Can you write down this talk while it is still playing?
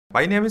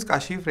My name is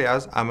Kashif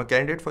Riaz. I'm a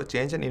candidate for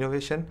change and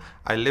innovation.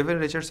 I live in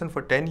Richardson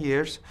for 10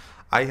 years.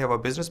 I have a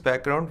business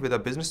background with a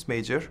business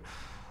major.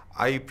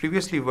 I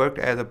previously worked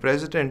as a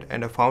president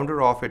and a founder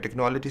of a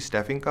technology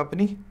staffing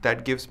company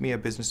that gives me a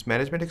business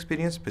management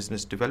experience,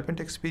 business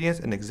development experience,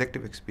 and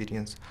executive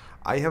experience.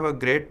 I have a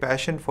great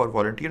passion for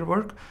volunteer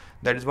work.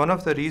 That is one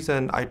of the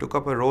reasons I took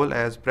up a role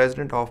as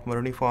president of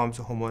Maroni Farms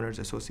Homeowners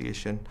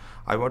Association.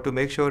 I want to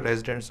make sure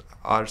residents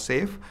are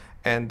safe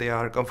and they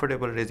are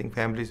comfortable raising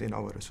families in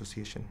our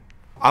association.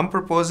 I'm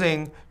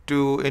proposing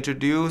to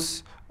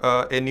introduce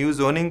a new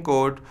zoning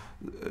code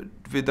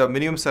with a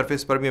minimum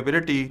surface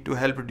permeability to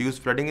help reduce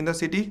flooding in the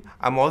city.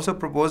 I'm also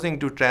proposing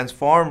to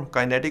transform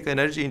kinetic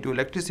energy into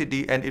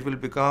electricity, and it will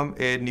become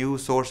a new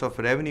source of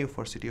revenue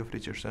for City of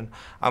Richardson.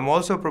 I'm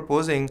also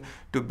proposing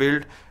to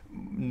build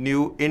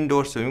new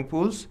indoor swimming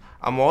pools.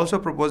 I'm also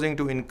proposing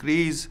to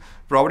increase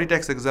property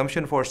tax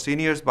exemption for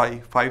seniors by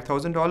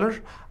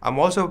 $5,000. I'm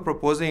also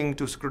proposing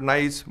to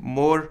scrutinize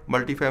more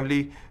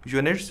multifamily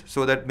units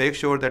so that make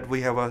sure that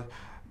we have a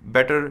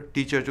better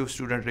teacher to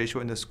student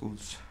ratio in the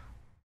schools.